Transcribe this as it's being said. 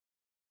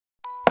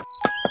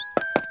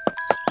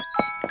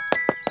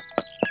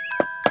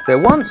There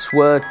once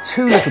were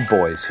two little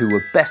boys who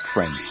were best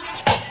friends.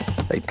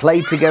 They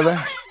played together,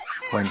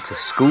 went to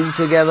school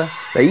together,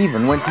 they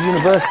even went to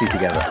university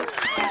together.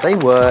 They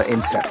were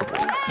inseparable,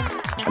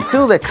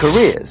 until their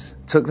careers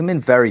took them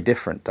in very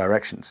different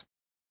directions.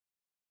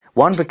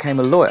 One became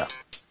a lawyer,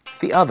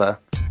 the other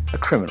a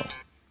criminal.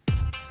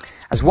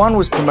 As one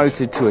was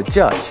promoted to a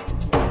judge,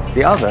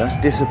 the other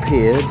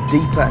disappeared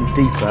deeper and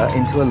deeper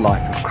into a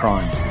life of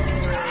crime.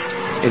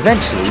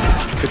 Eventually,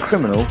 the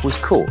criminal was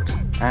caught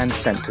and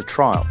sent to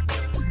trial.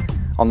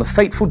 On the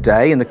fateful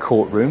day in the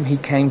courtroom, he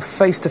came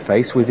face to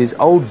face with his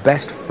old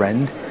best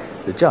friend,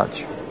 the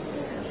judge.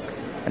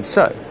 And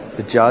so,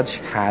 the judge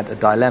had a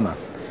dilemma.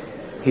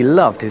 He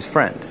loved his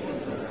friend,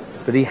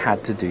 but he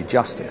had to do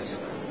justice.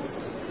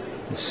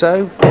 And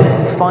so,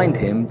 he fined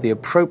him the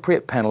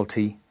appropriate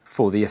penalty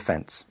for the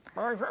offence.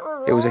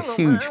 It was a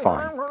huge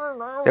fine.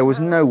 There was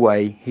no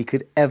way he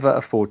could ever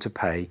afford to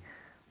pay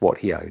what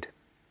he owed.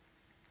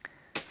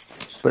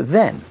 But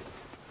then,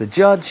 the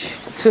judge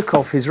took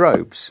off his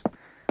robes,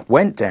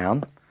 went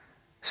down,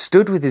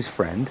 stood with his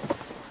friend,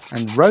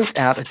 and wrote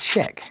out a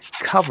cheque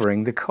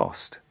covering the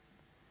cost.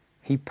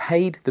 He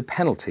paid the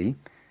penalty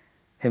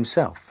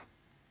himself.